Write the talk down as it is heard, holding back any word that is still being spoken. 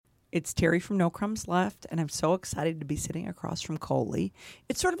It's Terry from No Crumbs Left, and I'm so excited to be sitting across from Coley.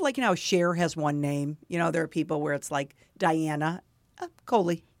 It's sort of like, how Cher has one name. There are people where it's like Diana,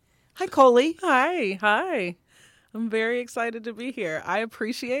 Coley. Hi, Coley. Hi. I'm very excited to be here. I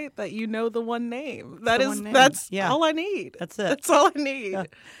appreciate that you know the one name. That's all I need. That's it. That's all I need. Yeah.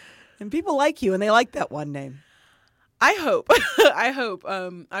 And people like you, and they like that one name. I hope. I hope.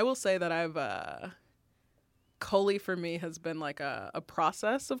 I will say that I've Coley for me has been like a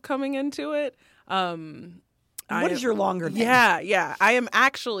process of coming into it. What is your longer name? Yeah. I am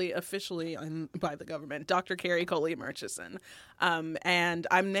actually officially by the government, Dr. Carrie Coley Murchison. And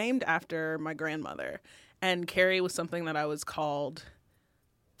I'm named after my grandmother. And Carrie was something that I was called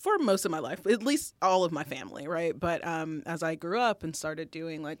for most of my life, at least all of my family, right? But as I grew up and started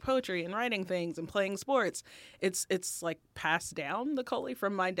doing like poetry and writing things and playing sports, it's like passed down the Coley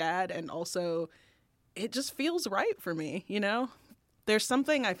from my dad, and also it just feels right for me, There's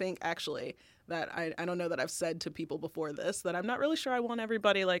something I think actually that I don't know that I've said to people before this, that I'm not really sure I want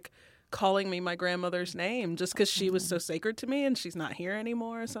everybody like calling me my grandmother's name just because she was so sacred to me and she's not here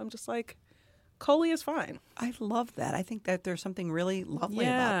anymore. So I'm just like, Coley is fine. I love that. I think that there's something really lovely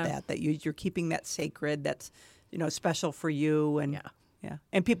about that you're keeping that sacred, that's, special for you. And yeah.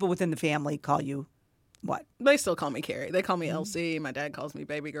 And people within the family call you what? They still call me Carrie. They call me Elsie. My dad calls me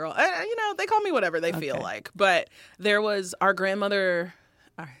baby girl. They call me whatever they feel like. But there was our grandmother,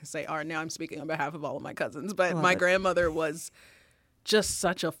 I say our, now I'm speaking on behalf of all of my cousins, but my grandmother was just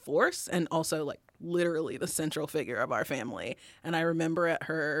such a force, and also like literally the central figure of our family. And I remember at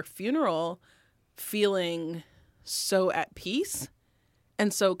her funeral feeling so at peace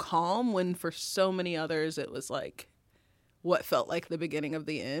and so calm, when for so many others it was like what felt like the beginning of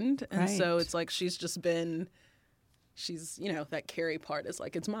the end. And so it's like she's that Carrie part is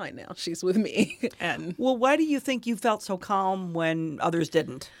like, it's mine now. She's with me. And well, why do you think you felt so calm when others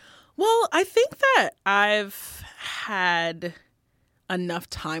didn't? Well, I think that I've had enough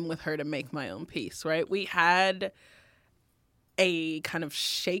time with her to make my own peace, right? We had a kind of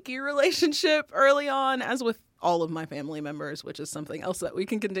shaky relationship early on, as with all of my family members, which is something else that we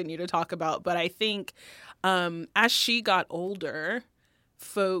can continue to talk about. But I think as she got older,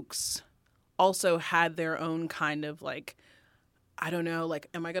 folks also had their own kind of like, I don't know, like,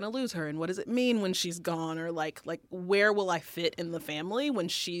 am I going to lose her? And what does it mean when she's gone? Or like where will I fit in the family when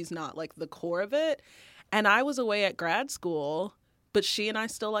she's not like the core of it? And I was away at grad school, but she and I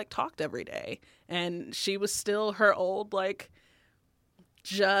still like talked every day. And she was still her old, like,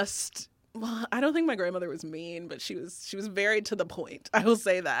 well, I don't think my grandmother was mean, but she was very to the point. I will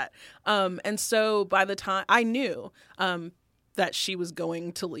say that. And so by the time I knew that she was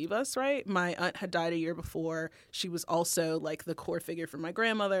going to leave us, right? My aunt had died a year before. She was also like the core figure for my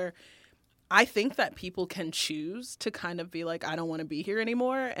grandmother. I think that people can choose to kind of be like, I don't want to be here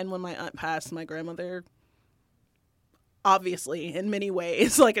anymore. And when my aunt passed, my grandmother, obviously in many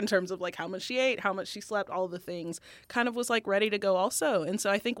ways, like in terms of like how much she ate, how much she slept, all of the things, kind of was like ready to go also. And so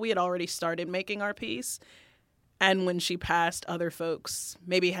I think we had already started making our peace. And when she passed, other folks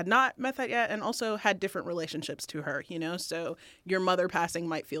maybe had not met that yet and also had different relationships to her, So your mother passing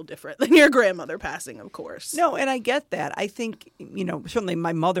might feel different than your grandmother passing, of course. No, and I get that. I think, certainly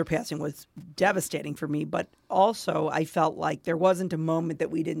my mother passing was devastating for me, but also I felt like there wasn't a moment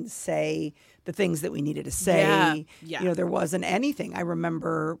that we didn't say the things that we needed to say. Yeah. There wasn't anything. I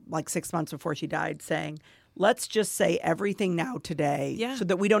remember like 6 months before she died saying, let's just say everything now today, so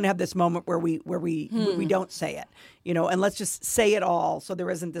that we don't have this moment where we don't say it, and let's just say it all, so there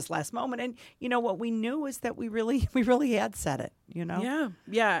isn't this last moment. And what we knew is that we really had said it,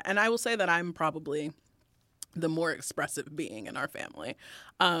 Yeah. And I will say that I'm probably the more expressive being in our family.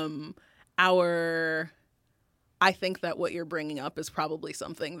 I think that what you're bringing up is probably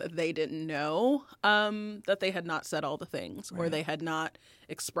something that they didn't know, that they had not said all the things, or they had not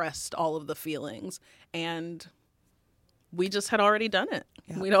expressed all of the feelings. And we just had already done it.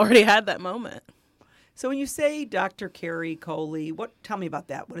 Yeah. We'd already had that moment. So when you say Dr. Carrie Coley, tell me about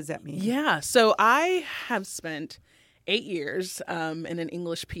that. What does that mean? Yeah. So I have spent 8 years in an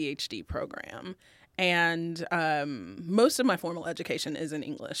English PhD program. And most of my formal education is in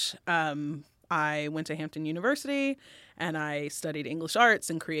English. I went to Hampton University and I studied English arts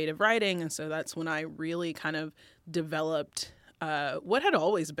and creative writing. And so that's when I really kind of developed what had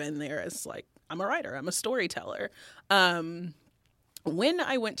always been there as like, I'm a writer, I'm a storyteller. When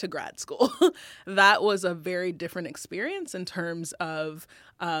I went to grad school, that was a very different experience in terms of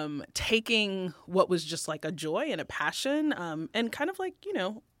taking what was just like a joy and a passion and kind of like,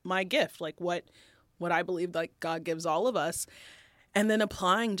 my gift, like what I believe like God gives all of us, and then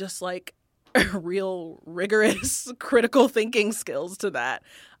applying just like real rigorous critical thinking skills to that.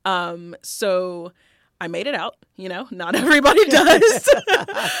 So I made it out, not everybody does.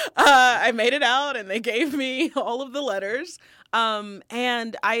 I made it out and they gave me all of the letters.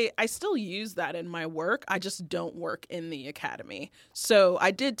 And I still use that in my work. I just don't work in the academy. So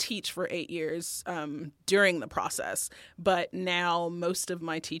I did teach for 8 years during the process, but now most of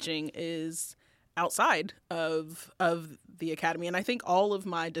my teaching is outside of the academy. And I think all of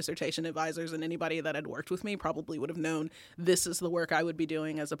my dissertation advisors and anybody that had worked with me probably would have known this is the work I would be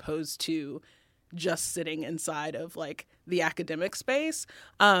doing as opposed to just sitting inside of like the academic space.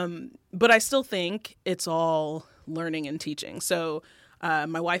 But I still think it's all learning and teaching. So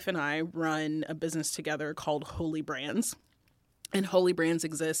my wife and I run a business together called Holy Brands. And Holy Brands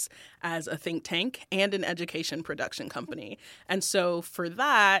exists as a think tank and an education production company. And so for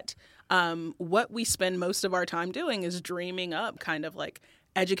that, what we spend most of our time doing is dreaming up kind of like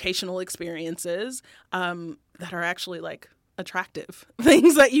educational experiences that are actually like attractive,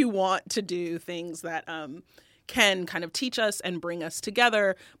 things that you want to do, things that can kind of teach us and bring us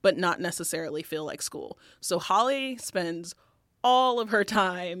together, but not necessarily feel like school. So Holly spends all of her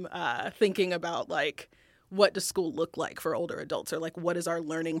time thinking about like, what does school look like for older adults? Or like, what is our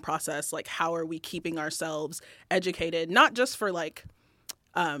learning process? Like, how are we keeping ourselves educated? Not just for like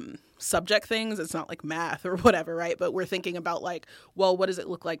subject things. It's not like math or whatever, right? But we're thinking about like, well, what does it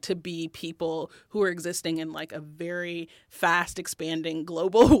look like to be people who are existing in like a very fast expanding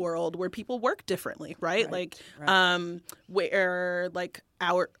global world where people work differently, right? Where like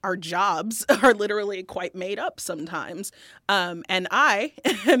our jobs are literally quite made up sometimes. And I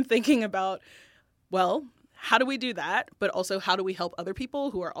am thinking about, well, how do we do that? But also, how do we help other people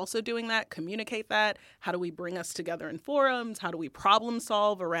who are also doing that, communicate that? How do we bring us together in forums? How do we problem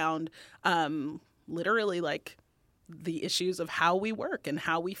solve around literally like the issues of how we work and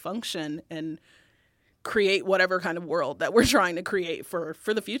how we function and create whatever kind of world that we're trying to create for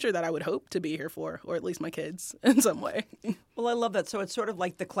the future that I would hope to be here for, or at least my kids in some way. Well, I love that. So it's sort of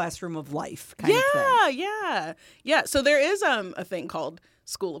like the classroom of life kind of thing. Yeah. So there is a thing called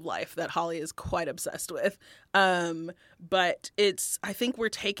School of Life that Holly is quite obsessed with. But I think we're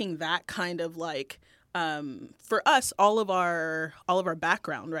taking that kind of like, for us, all of our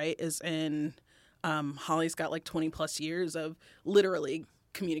background, right, is in, Holly's got like 20 plus years of literally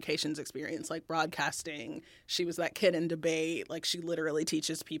communications experience, like broadcasting. She was that kid in debate. Like she literally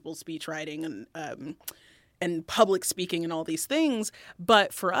teaches people speech writing and public speaking and all these things.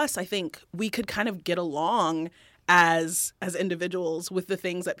 But for us, I think we could kind of get along as individuals with the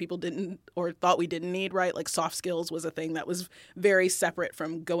things that people didn't or thought we didn't need, right? Like soft skills was a thing that was very separate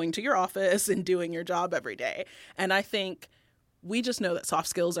from going to your office and doing your job every day. And I think we just know that soft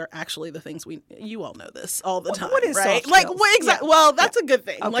skills are actually the things you all know this all the time, what is right? soft like skills? what exactly? Yeah. Well, that's a good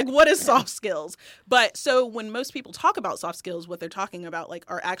thing. Okay. Like what is soft skills? But so when most people talk about soft skills, what they're talking about like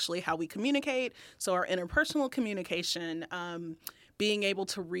are actually how we communicate. So our interpersonal communication, being able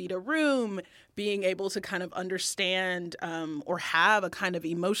to read a room, being able to kind of understand or have a kind of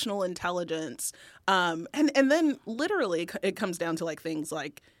emotional intelligence. And then literally it comes down to like things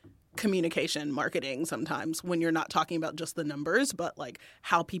like communication, marketing sometimes when you're not talking about just the numbers, but like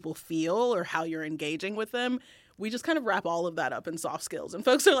how people feel or how you're engaging with them. We just kind of wrap all of that up in soft skills. And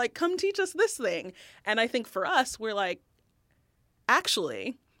folks are like, come teach us this thing. And I think for us, we're like,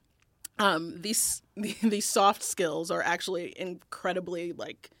 actually, these soft skills are actually incredibly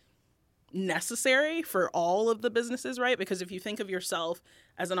like necessary for all of the businesses, right? Because if you think of yourself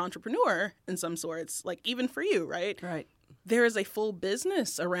as an entrepreneur in some sorts, like even for you, right? Right. There is a full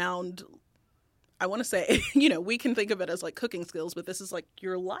business around, I want to say, we can think of it as like cooking skills, but this is like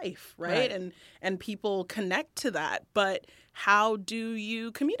your life, right? And people connect to that. But how do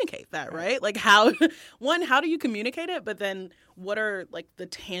you communicate that, right? Like how do you communicate it? But then what are like the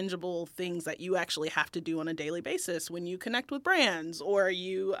tangible things that you actually have to do on a daily basis when you connect with brands or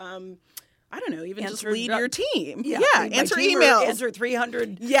you, I don't know, even just lead your team. Yeah, answer emails. Answer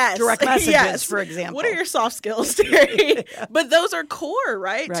 300 direct messages, for example. What are your soft skills, Terry? But those are core,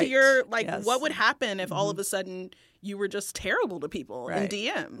 right? To your, like, what would happen if all of a sudden you were just terrible to people in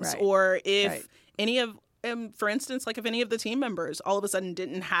DMs? Or if any of, for instance, like if any of the team members all of a sudden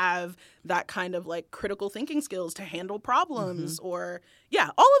didn't have that kind of like critical thinking skills to handle problems or,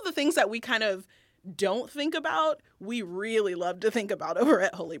 all of the things that we kind of don't think about, we really love to think about over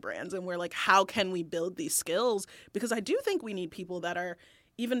at Holy Brands. And we're like, how can we build these skills? Because I do think we need people that are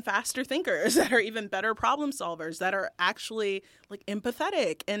even faster thinkers, that are even better problem solvers, that are actually like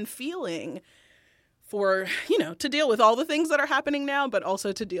empathetic and feeling for, to deal with all the things that are happening now, but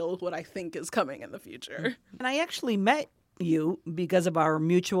also to deal with what I think is coming in the future. And I actually met you because of our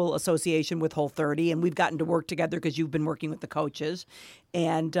mutual association with Whole30, and we've gotten to work together because you've been working with the coaches.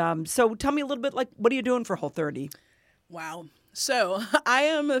 And so tell me a little bit, like, what are you doing for Whole30? Wow. So I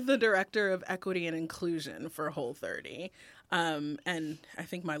am the director of equity and inclusion for Whole30. And I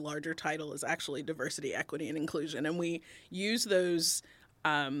think my larger title is actually diversity, equity, and inclusion. And we use those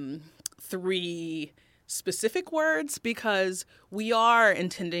three specific words because we are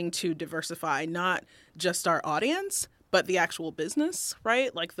intending to diversify not just our audience, but the actual business,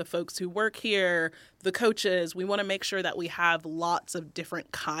 right? Like the folks who work here, the coaches. We want to make sure that we have lots of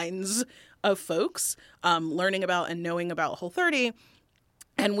different kinds of folks learning about and knowing about Whole30.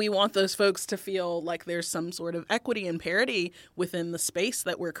 And we want those folks to feel like there's some sort of equity and parity within the space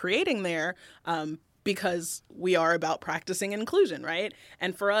that we're creating there, because we are about practicing inclusion, right?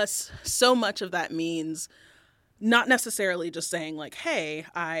 And for us, so much of that means not necessarily just saying like, hey,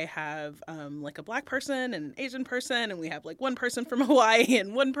 I have like a Black person and an Asian person, and we have like one person from Hawaii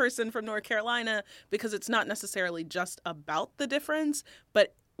and one person from North Carolina, because it's not necessarily just about the difference,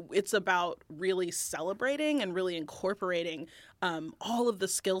 but it's about really celebrating and really incorporating all of the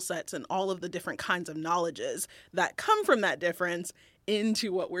skill sets and all of the different kinds of knowledges that come from that difference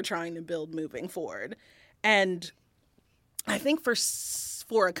into what we're trying to build moving forward. And I think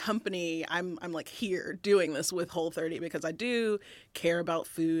for a company, I'm like here doing this with Whole30 because I do care about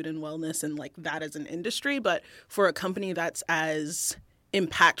food and wellness and like that as an industry. But for a company that's as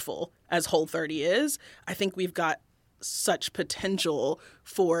impactful as Whole30 is, I think we've got such potential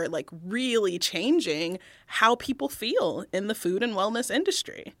for like really changing how people feel in the food and wellness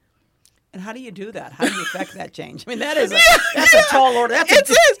industry. And how do you do that? How do you affect that change? I mean, that's a tall order.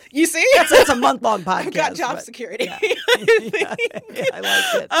 You see? That's a month-long podcast. I've got job security. Yeah. I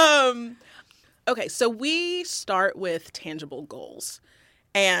like it. Okay, so we start with tangible goals.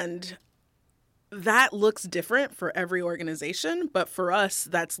 And that looks different for every organization. But for us,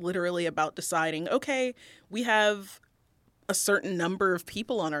 that's literally about deciding, okay, we have a certain number of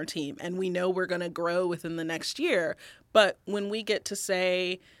people on our team, and we know we're going to grow within the next year. But when we get to,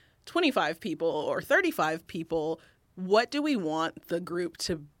 say, 25 people or 35 people, what do we want that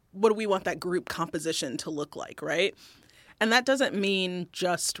group composition to look like, right? And that doesn't mean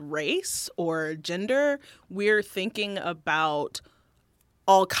just race or gender. We're thinking about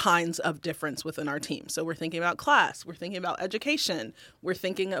all kinds of difference within our team. So we're thinking about class, we're thinking about education, we're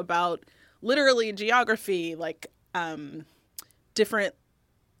thinking about literally geography, like different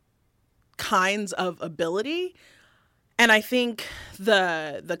kinds of ability. And I think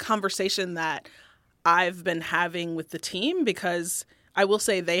the conversation that I've been having with the team, because I will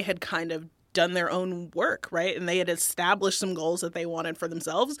say they had kind of done their own work, right? And they had established some goals that they wanted for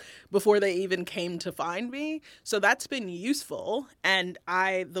themselves before they even came to find me. So that's been useful. And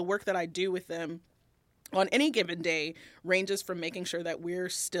the work that I do with them on any given day ranges from making sure that we're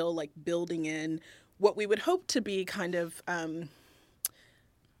still like building in what we would hope to be kind of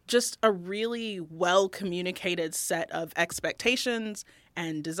just a really well communicated set of expectations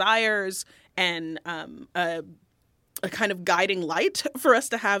and desires and a kind of guiding light for us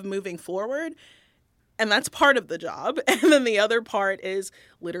to have moving forward. And that's part of the job. And then the other part is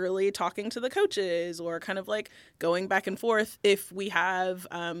literally talking to the coaches or kind of like going back and forth if we have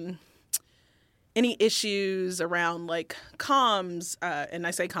any issues around like comms, and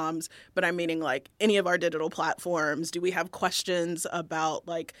I say comms, but I'm meaning like any of our digital platforms. Do we have questions about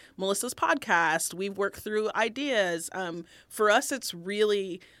like Melissa's podcast? We've worked through ideas. For us, it's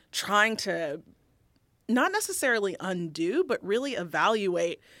really trying to not necessarily undo, but really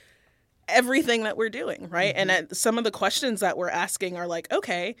evaluate everything that we're doing, right? Mm-hmm. And some of the questions that we're asking are like,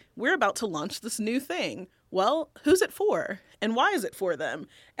 okay, we're about to launch this new thing. Well, who's it for? And why is it for them?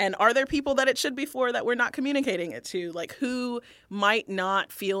 And are there people that it should be for that we're not communicating it to? Like, who might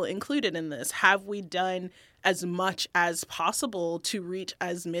not feel included in this? Have we done as much as possible to reach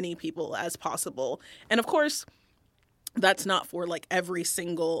as many people as possible? And of course, that's not for like every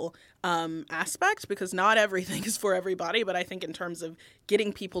single aspect, because not everything is for everybody. But I think in terms of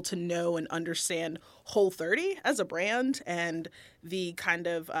getting people to know and understand Whole30 as a brand and the kind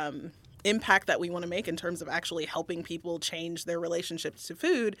of impact that we want to make in terms of actually helping people change their relationships to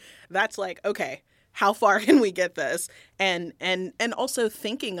food, that's like, okay, how far can we get this? And also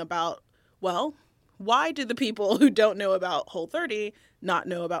thinking about, well, why do the people who don't know about Whole30 not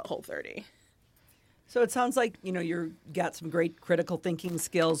know about Whole30? So it sounds like, you've got some great critical thinking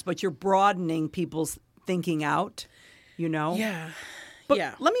skills, but you're broadening people's thinking out, Yeah. But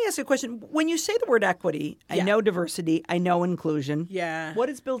let me ask you a question. When you say the word equity, I know diversity, I know inclusion. Yeah. What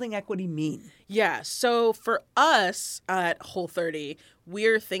does building equity mean? Yeah. So for us at Whole30,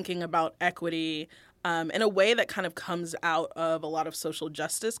 we're thinking about equity in a way that kind of comes out of a lot of social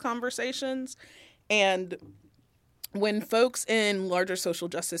justice conversations. And when folks in larger social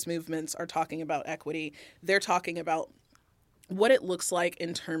justice movements are talking about equity, they're talking about what it looks like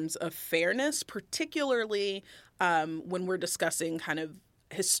in terms of fairness, particularly when we're discussing kind of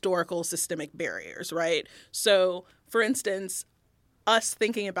historical systemic barriers, right? So, for instance, us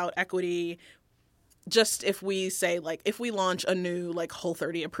thinking about equity, just if we say, like, if we launch a new, like,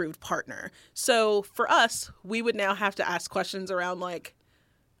 Whole30 approved partner. So for us, we would now have to ask questions around, like,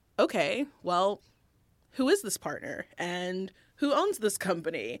 okay, well, who is this partner? And who owns this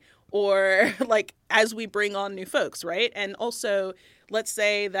company? Or, like, as we bring on new folks, right? And also, let's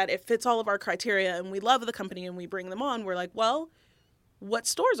say that it fits all of our criteria and we love the company and we bring them on, we're like, well, what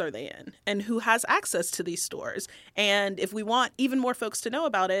stores are they in? And who has access to these stores? And if we want even more folks to know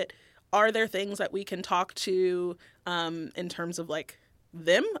about it, are there things that we can talk to in terms of, like,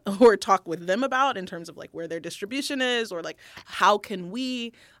 them or talk with them about in terms of, like, where their distribution is, or, like, how can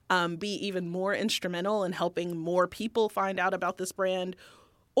we be even more instrumental in helping more people find out about this brand?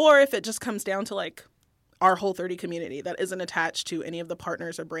 Or if it just comes down to, like, our Whole30 community that isn't attached to any of the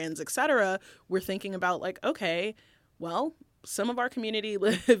partners or brands, et cetera, we're thinking about, like, okay, well, some of our community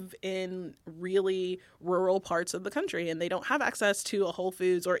live in really rural parts of the country and they don't have access to a Whole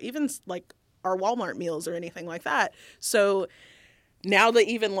Foods or even, like, our Walmart meals or anything like that. So now the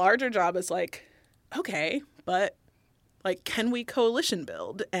even larger job is, like, okay, but, like, can we coalition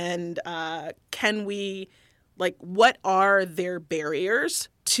build? And can we, like, what are their barriers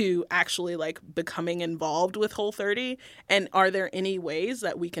to actually, like, becoming involved with Whole30? And are there any ways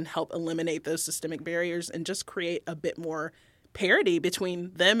that we can help eliminate those systemic barriers and just create a bit more parity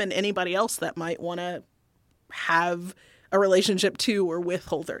between them and anybody else that might want to have a relationship to or with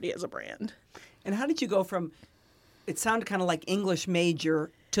Whole30 as a brand? And how did you go from, it sounded kind of like English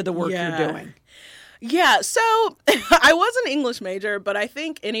major, to the work you're doing? Yeah, so I was an English major, but I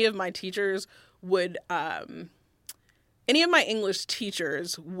think any of my English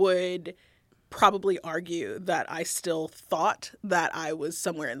teachers would probably argue that I still thought that I was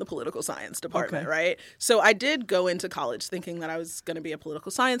somewhere in the political science department, right? So I did go into college thinking that I was going to be a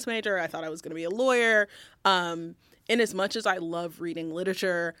political science major. I thought I was going to be a lawyer. In as much as I love reading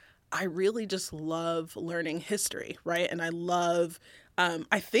literature, I really just love learning history, right? And I love,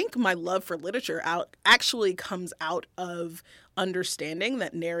 I think my love for literature actually comes out of understanding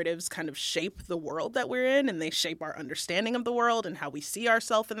that narratives kind of shape the world that we're in, and they shape our understanding of the world and how we see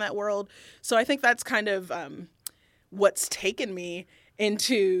ourselves in that world. So I think that's kind of what's taken me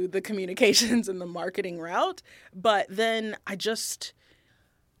into the communications and the marketing route. But then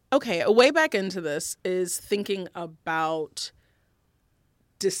a way back into this is thinking about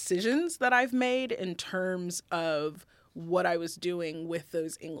decisions that I've made in terms of what I was doing with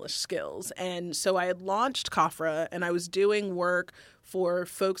those English skills. And so I had launched CAFRA and I was doing work for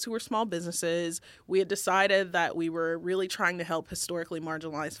folks who were small businesses. We had decided that we were really trying to help historically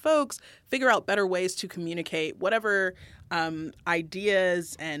marginalized folks figure out better ways to communicate whatever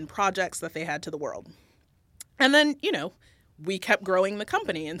ideas and projects that they had to the world. And then, we kept growing the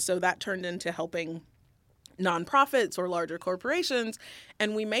company. And so that turned into helping nonprofits or larger corporations.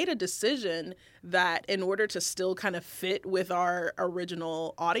 And we made a decision that in order to still kind of fit with our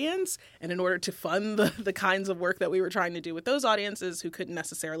original audience and in order to fund the kinds of work that we were trying to do with those audiences who couldn't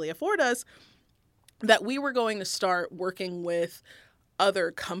necessarily afford us, that we were going to start working with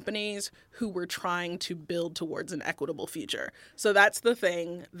other companies who were trying to build towards an equitable future. So that's the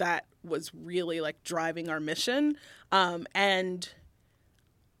thing that was really, like, driving our mission. And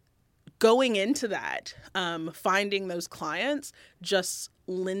going into that, finding those clients just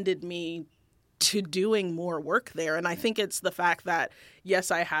lended me to doing more work there. And I think it's the fact that,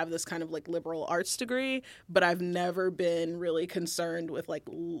 yes, I have this kind of, like, liberal arts degree, but I've never been really concerned with, like,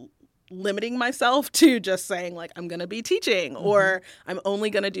 limiting myself to just saying, like, I'm going to be teaching or I'm only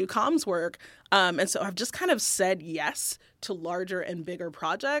going to do comms work. And so I've just kind of said yes to larger and bigger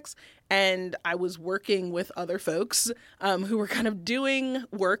projects. And I was working with other folks who were kind of doing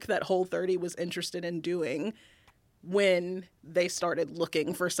work that Whole30 was interested in doing when they started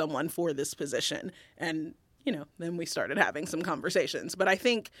looking for someone for this position. And, then we started having some conversations. But I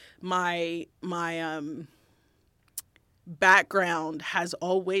think my background has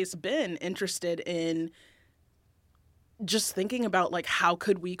always been interested in just thinking about, like, how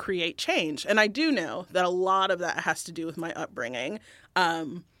could we create change? And I do know that a lot of that has to do with my upbringing.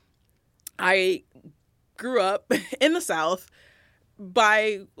 I grew up in the South,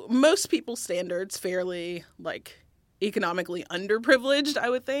 by most people's standards, fairly, like, economically underprivileged, I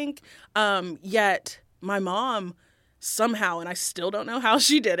would think. Yet my mom somehow, and I still don't know how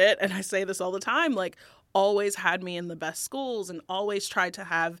she did it, and I say this all the time, like always had me in the best schools and always tried to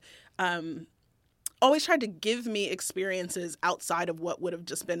have, always tried to give me experiences outside of what would have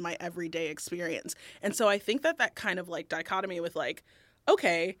just been my everyday experience. And so I think that that kind of like dichotomy with like,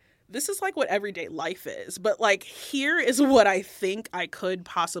 okay, this is like what everyday life is, but like here is what I think I could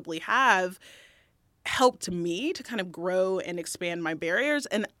possibly have, helped me to kind of grow and expand my barriers.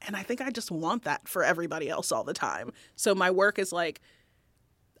 And I think I just want that for everybody else all the time. So my work is like,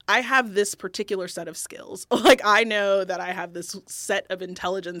 I have this particular set of skills. Like I know that I have this set of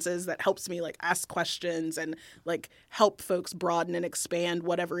intelligences that helps me like ask questions and like help folks broaden and expand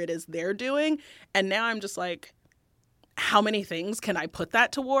whatever it is they're doing. And now I'm just like, how many things can I put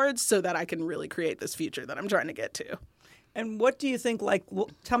that towards so that I can really create this future that I'm trying to get to? And what do you think, like,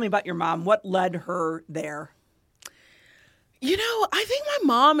 tell me about your mom. What led her there? You know, I think my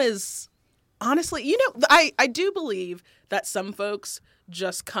mom is, honestly, you know, I do believe that some folks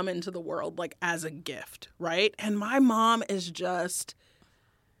just come into the world, like, as a gift, right? And my mom is just,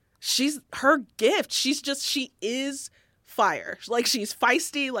 she's her gift. She is fire. Like, she's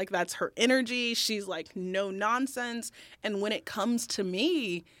feisty. Like, that's her energy. She's, like, no nonsense. And when it comes to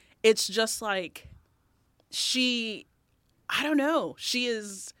me, it's just, like, I don't know. She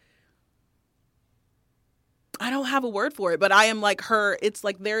is, I don't have a word for it, but I am like her. It's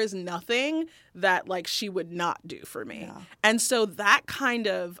like there is nothing that like she would not do for me. Yeah. And so that kind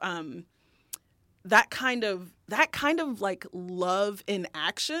of like love in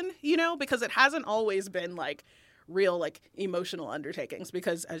action, you know, because it hasn't always been like real like emotional undertakings,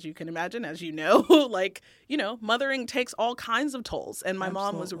 because as you can imagine, as you know, like, you know, mothering takes all kinds of tolls. And my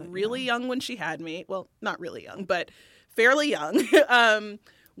mom was really young when she had me. Well, not really young, but fairly young.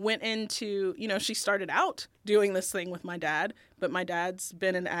 Went into, you know, she started out doing this thing with my dad, but my dad's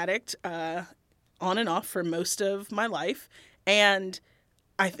been an addict on and off for most of my life. And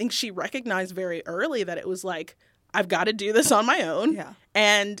I think she recognized very early that it was like, I've got to do this on my own. Yeah.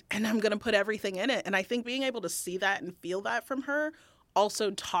 And I'm going to put everything in it. And I think being able to see that and feel that from her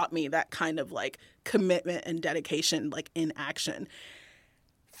also taught me that kind of like commitment and dedication, like in action.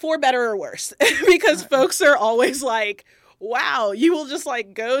 For better or worse, because folks are always like, wow, you will just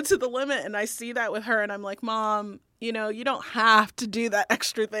like go to the limit. And I see that with her and I'm like, Mom, you know, you don't have to do that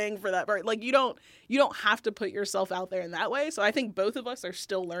extra thing for that part. Like you don't have to put yourself out there in that way. So I think both of us are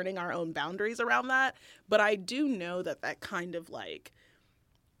still learning our own boundaries around that. But I do know that that kind of like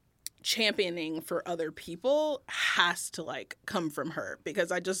championing for other people has to like come from her,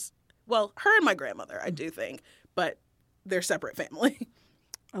 because her and my grandmother, I do think, but they're separate family.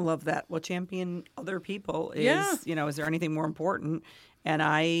 I love that. Well, champion other people is, you know, is there anything more important? And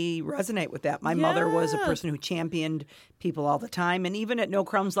I resonate with that. My mother was a person who championed people all the time. And even at No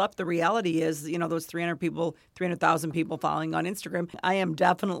Crumbs Left, the reality is, you know, those 300,000 people following on Instagram, I am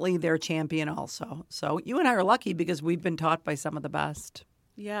definitely their champion also. So you and I are lucky because we've been taught by some of the best.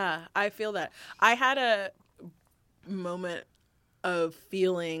 Yeah, I feel that. I had a moment of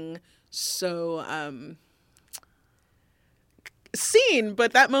feeling so seen,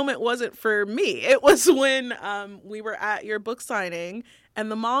 but that moment wasn't for me. It was when we were at your book signing and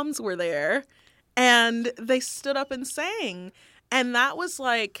the moms were there and they stood up and sang. And that was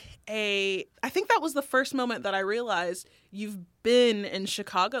like I think that was the first moment that I realized you've been in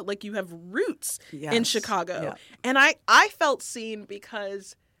Chicago, like you have roots in Chicago. Yeah. And I felt seen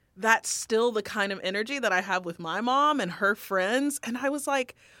because that's still the kind of energy that I have with my mom and her friends. And I was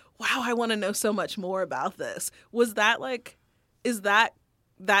like, wow, I want to know so much more about this. Was that like, is that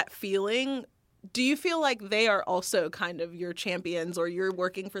feeling, do you feel like they are also kind of your champions or you're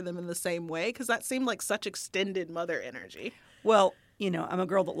working for them in the same way? Because that seemed like such extended mother energy. Well, you know, I'm a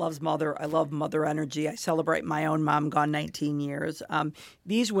girl that loves mother. I love mother energy. I celebrate my own mom, gone 19 years.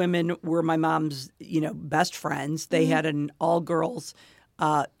 These women were my mom's, you know, best friends. They had an all-girls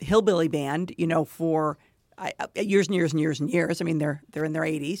hillbilly band, you know, for years and years and years and years. I mean, they're in their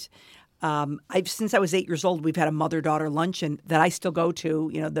 80s. Since I was 8 years old, we've had a mother-daughter luncheon that I still go to,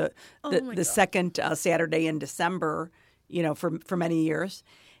 you know, the second Saturday in December, you know, for many years.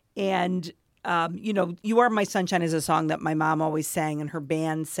 And, you know, You Are My Sunshine is a song that my mom always sang and her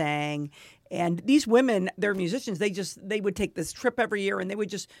band sang. And these women, they're musicians. They would take this trip every year and they would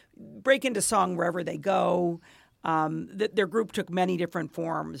just break into song wherever they go. Their group took many different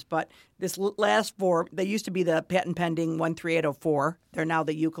forms, but this last form, they used to be the patent pending 13804. They're now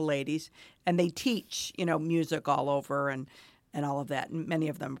the ukuleles, and they teach, you know, music all over and all of that. And many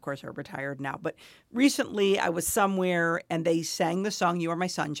of them, of course, are retired now. But recently I was somewhere and they sang the song, You Are My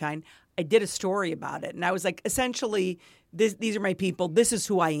Sunshine. I did a story about it. And I was like, essentially, these are my people. This is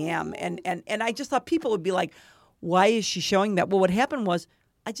who I am. And I just thought people would be like, why is she showing that? Well, what happened was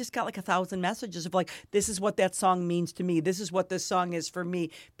I just got like 1,000 messages of like, this is what that song means to me. This is what this song is for me.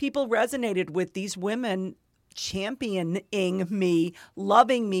 People resonated with these women championing me,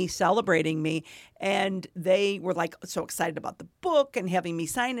 loving me, celebrating me. And they were like so excited about the book and having me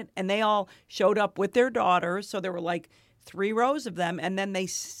sign it. And they all showed up with their daughters. So there were like 3 rows of them. And then they,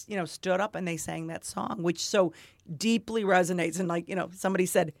 stood up and they sang that song, which so deeply resonates. And like, somebody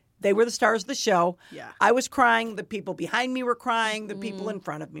said, they were the stars of the show. Yeah. I was crying. The people behind me were crying. The people in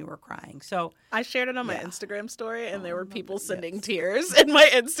front of me were crying. So I shared it on my Instagram story, and there were people sending tears in my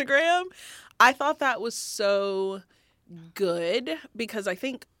Instagram. I thought that was so good because I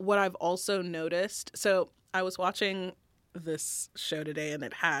think what I've also noticed. So I was watching this show today, and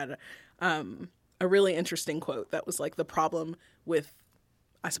it had a really interesting quote that was like the problem with,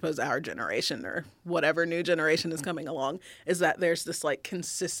 I suppose, our generation or whatever new generation is coming along is that there's this like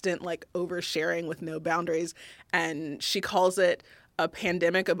consistent like oversharing with no boundaries. And she calls it a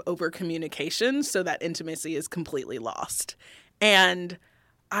pandemic of over communication so that intimacy is completely lost. And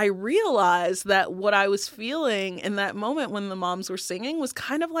I realized that what I was feeling in that moment when the moms were singing was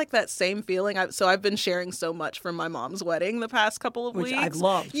kind of like that same feeling. So I've been sharing so much from my mom's wedding the past couple of weeks. Which I've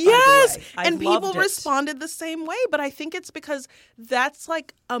loved. Yes. And people responded the same way. But I think it's because that's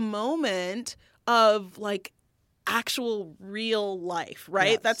like a moment of like actual real life,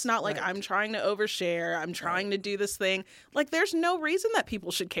 right? Yes, that's not like right. I'm trying to overshare. I'm trying to do this thing. Like there's no reason that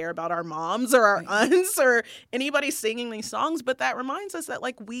people should care about our moms or our aunts or anybody singing these songs. But that reminds us that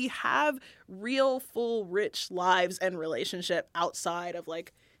like we have real, full, rich lives and relationship outside of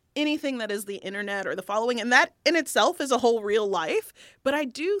like anything that is the internet or the following. And that in itself is a whole real life. But I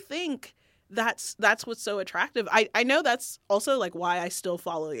do think that's what's so attractive. I know that's also like why I still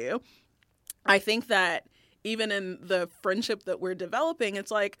follow you. I think that even in the friendship that we're developing, it's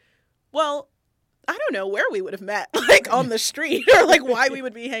like, well, I don't know where we would have met, like on the street or like why we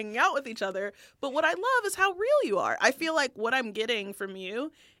would be hanging out with each other. But what I love is how real you are. I feel like what I'm getting from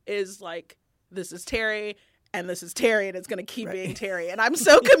you is like, this is Terry and this is Terry and it's going to keep being Terry. And I'm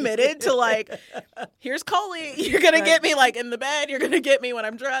so committed to like, here's Coley. You're going to get me like in the bed. You're going to get me when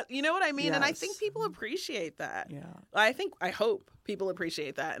I'm dressed. You know what I mean? Yes. And I think people appreciate that. Yeah. I hope people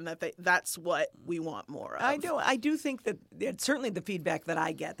appreciate that and that that's what we want more of. I do think that it's certainly the feedback that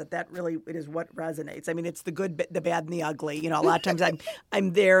I get that really it is what resonates. I mean, it's the good, the bad, and the ugly. A lot of times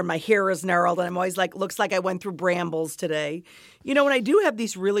I'm there and my hair is gnarled and I'm always like, looks like I went through brambles today. And I do have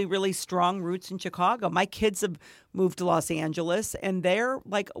these really, really strong roots in Chicago. My kids have moved to Los Angeles and they're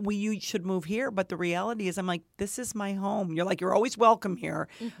like, you should move here. But the reality is I'm like, this is my home. You're like, you're always welcome here.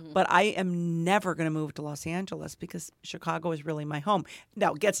 Mm-hmm. But I am never going to move to Los Angeles because Chicago is really my home.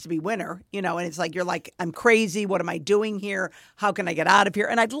 Now it gets to be winter, and it's like, you're like, I'm crazy. What am I doing here? How can I get out of here?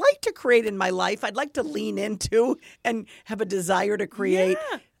 And I'd like to create in my life. I'd like to lean into and have a desire to create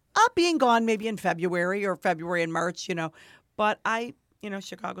being gone maybe in February and March, But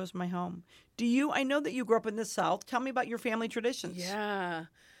Chicago's my home. I know that you grew up in the South. Tell me about your family traditions. Yeah.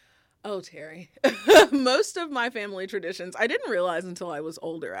 Oh, Terry. Most of my family traditions, I didn't realize until I was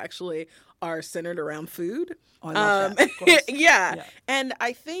older, actually, are centered around food. Oh, I love that. Of course. Yeah. And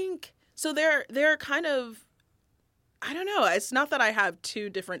I think, so they're kind of, I don't know. It's not that I have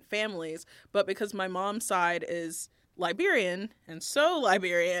 2 different families, but because my mom's side is Liberian and so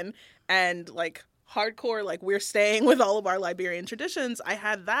Liberian and like hardcore, like we're staying with all of our Liberian traditions, I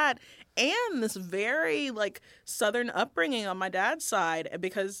had that and this very like Southern upbringing on my dad's side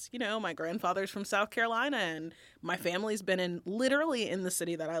because, my grandfather's from South Carolina and my family's been literally in the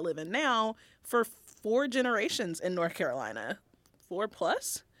city that I live in now for 4 generations in North Carolina,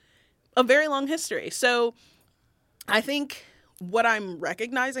 4+, a very long history. So I think what I'm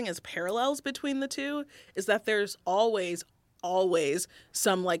recognizing as parallels between the 2 is that there's always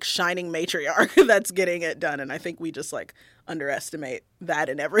some like shining matriarch that's getting it done. And I think we just like underestimate that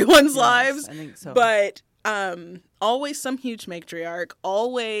in everyone's lives. I think so. But always some huge matriarch,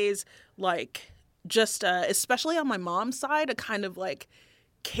 always like just especially on my mom's side, a kind of like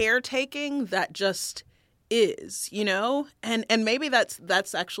caretaking that just is, and maybe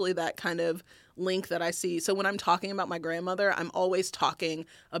that's actually that kind of link that I see. So when I'm talking about my grandmother, I'm always talking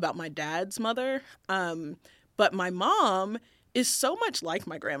about my dad's mother. But my mom is so much like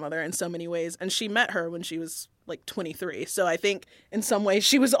my grandmother in so many ways. And she met her when she was like 23. So I think in some ways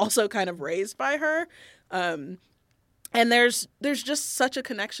she was also kind of raised by her. And there's just such a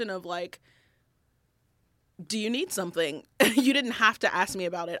connection of like, do you need something? You didn't have to ask me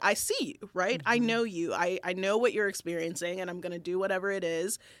about it. I see you, right? Mm-hmm. I know you. I know what you're experiencing and I'm going to do whatever it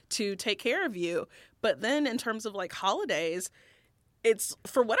is to take care of you. But then in terms of like holidays, it's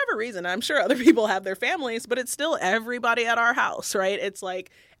for whatever reason, I'm sure other people have their families, but it's still everybody at our house, right? It's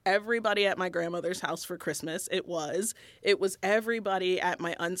like everybody at my grandmother's house for Christmas. It was everybody at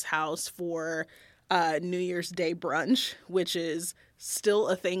my aunt's house for New Year's Day brunch, which is still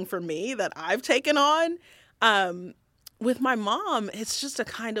a thing for me that I've taken on. With my mom, it's just a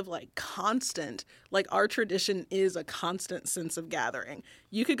kind of like constant, like our tradition is a constant sense of gathering.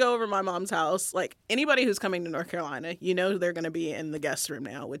 You could go over to my mom's house, like anybody who's coming to North Carolina, you know they're going to be in the guest room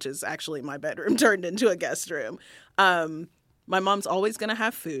now, which is actually my bedroom turned into a guest room. My mom's always going to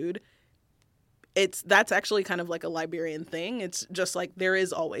have food. That's actually kind of like a Liberian thing. It's just like there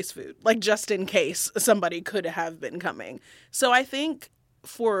is always food, like just in case somebody could have been coming. So I think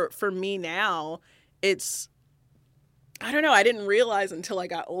for me now, it's, I don't know, I didn't realize until I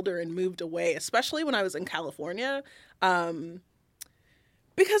got older and moved away, especially when I was in California,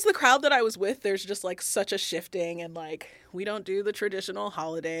 because the crowd that I was with, there's just like such a shifting and like we don't do the traditional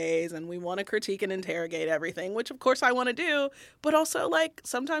holidays and we want to critique and interrogate everything, which of course I want to do. But also like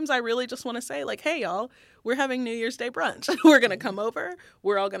sometimes I really just want to say like, hey, y'all, we're having New Year's Day brunch. We're going to come over.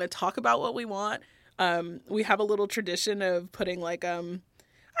 We're all going to talk about what we want. We have a little tradition of putting like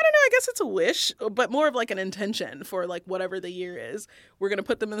I don't know, I guess it's a wish, but more of like an intention for like whatever the year is. We're going to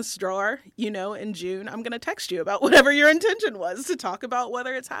put them in the drawer, in June. I'm going to text you about whatever your intention was to talk about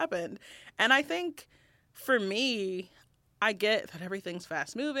whether it's happened. And I think for me, I get that everything's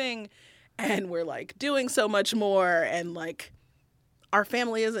fast moving and we're like doing so much more and like our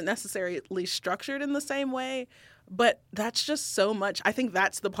family isn't necessarily structured in the same way. But that's just so much. I think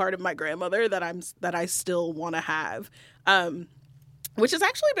that's the part of my grandmother that I still want to have. Which has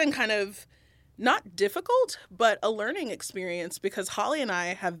actually been kind of not difficult, but a learning experience because Holly and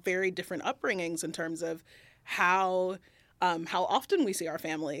I have very different upbringings in terms of how often we see our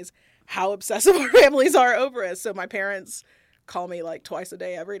families, how obsessive our families are over us. So my parents call me like twice a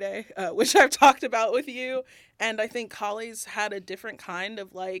day, every day, which I've talked about with you. And I think Holly's had a different kind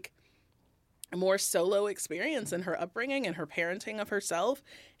of like more solo experience in her upbringing and her parenting of herself.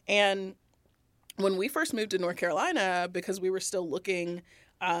 And when we first moved to North Carolina, because we were still looking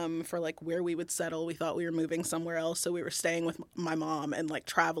for like where we would settle, we thought we were moving somewhere else. So we were staying with my mom and like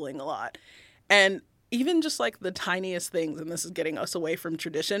traveling a lot. And even just like the tiniest things, and this is getting us away from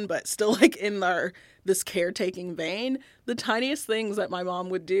tradition, but still like in this caretaking vein, the tiniest things that my mom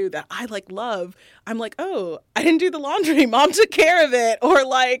would do that I like love, I'm like, oh, I didn't do the laundry. Mom took care of it. Or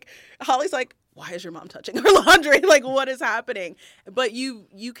like Holly's like, why is your mom touching her laundry? Like, what is happening? But you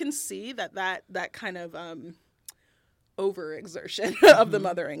can see that kind of overexertion of the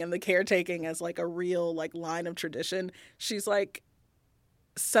mothering and the caretaking as like a real like line of tradition. She's like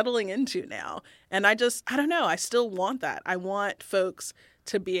settling into now. And I don't know. I still want that. I want folks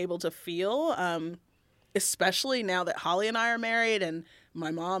to be able to feel, especially now that Holly and I are married and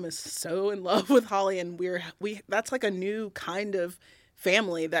my mom is so in love with Holly and that's like a new kind of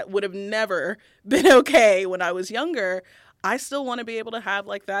family that would have never been okay when I was younger. I still want to be able to have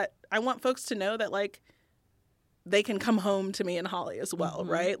like that. I want folks to know that like they can come home to me and Holly as well,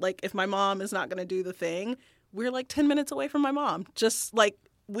 right? Like if my mom is not going to do the thing, we're like 10 minutes away from my mom. Just like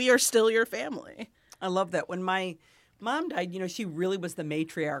we are still your family. I love that. When my mom died, she really was the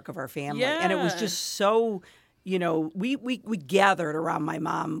matriarch of our family. Yeah. And it was just so, we gathered around my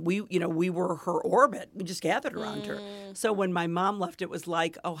mom. We were her orbit. We just gathered around her. So when my mom left, it was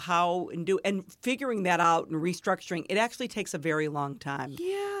like, and figuring that out and restructuring, it actually takes a very long time.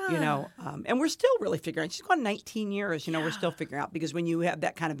 Yeah. And we're still really figuring. She's gone 19 years. We're still figuring out because when you have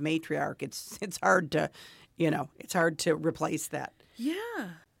that kind of matriarch, it's hard to, it's hard to replace that. Yeah.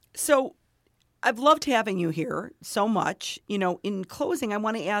 So I've loved having you here so much. In closing, I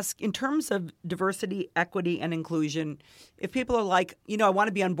want to ask, in terms of diversity, equity, and inclusion, if people are like, I want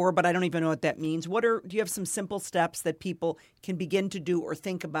to be on board, but I don't even know what that means, do you have some simple steps that people can begin to do or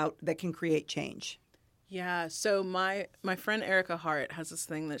think about that can create change? Yeah, so my friend Erica Hart has this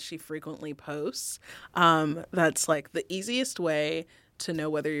thing that she frequently posts that's like the easiest way to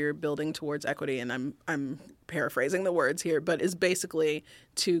know whether you're building towards equity, and I'm paraphrasing the words here, but is basically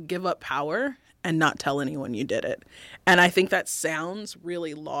to give up power and not tell anyone you did it. And I think that sounds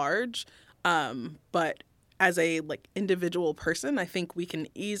really large, but as a like individual person, I think we can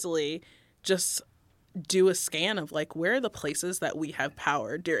easily just do a scan of like where are the places that we have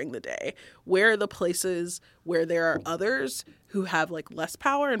power during the day, where are the places where there are others who have like less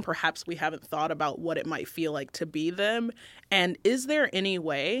power and perhaps we haven't thought about what it might feel like to be them, and is there any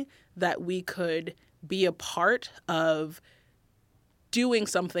way that we could be a part of doing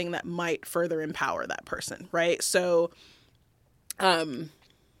something that might further empower that person, right? So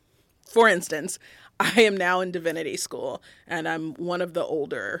for instance, I am now in divinity school, and I'm one of the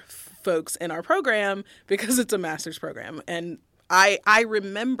older folks in our program because it's a master's program. And I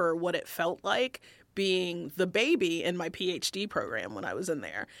remember what it felt like being the baby in my PhD program when I was in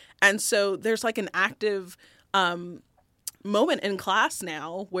there. And so there's like an active moment in class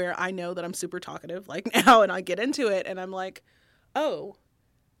now where I know that I'm super talkative like now, and I get into it and I'm like, oh,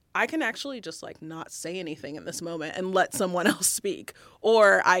 I can actually just like not say anything in this moment and let someone else speak.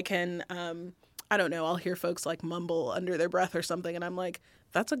 Or I can, I don't know, I'll hear folks like mumble under their breath or something. And I'm like,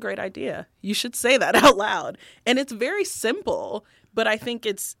 that's a great idea. You should say that out loud. And it's very simple, but I think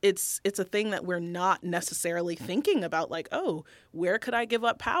it's a thing that we're not necessarily thinking about, like, oh, where could I give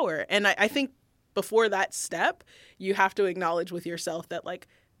up power? And I think before that step, you have to acknowledge with yourself that like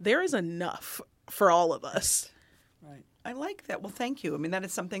there is enough for all of us. Right. I like that. Well, thank you. I mean, that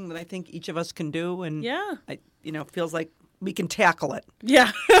is something that I think each of us can do, and feels like we can tackle it.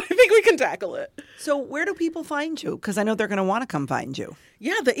 Yeah, I think we can tackle it. So where do people find you? Because I know they're going to want to come find you.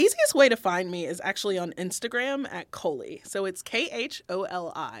 Yeah, the easiest way to find me is actually on Instagram at Kholi. So it's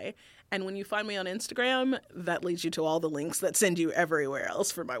Kholi. And when you find me on Instagram, that leads you to all the links that send you everywhere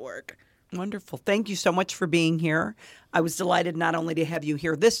else for my work. Wonderful. Thank you so much for being here. I was delighted not only to have you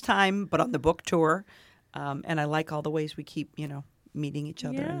here this time, but on the book tour. And I like all the ways we keep, meeting each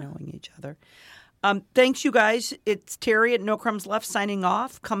other and knowing each other. Thanks, you guys. It's Terry at No Crumbs Left signing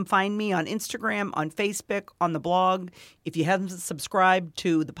off. Come find me on Instagram, on Facebook, on the blog. If you haven't subscribed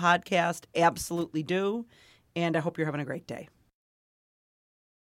to the podcast, absolutely do. And I hope you're having a great day.